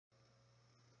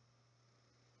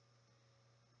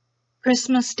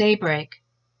Christmas Daybreak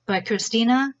by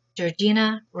Christina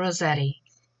Georgina Rossetti.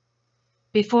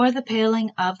 Before the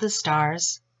paling of the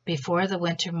stars, before the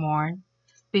winter morn,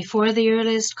 before the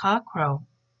earliest cockcrow,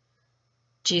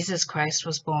 Jesus Christ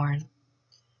was born.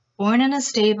 Born in a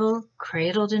stable,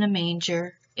 cradled in a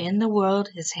manger, in the world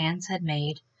his hands had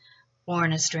made,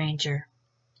 born a stranger.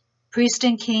 Priest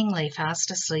and king lay fast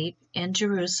asleep in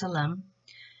Jerusalem,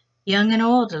 young and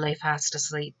old lay fast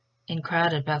asleep in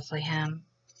crowded Bethlehem.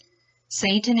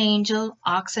 Saint and angel,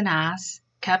 ox and ass,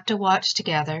 kept a watch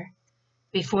together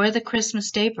before the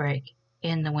Christmas daybreak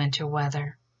in the winter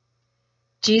weather.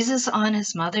 Jesus on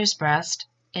his mother's breast,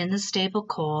 in the stable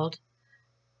cold,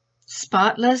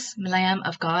 spotless Lamb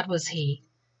of God was he,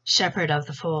 shepherd of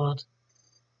the fold.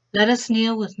 Let us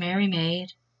kneel with Mary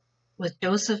Maid, with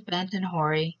Joseph bent and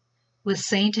hoary, with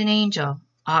saint and angel,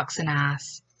 ox and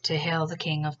ass, to hail the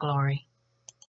King of glory.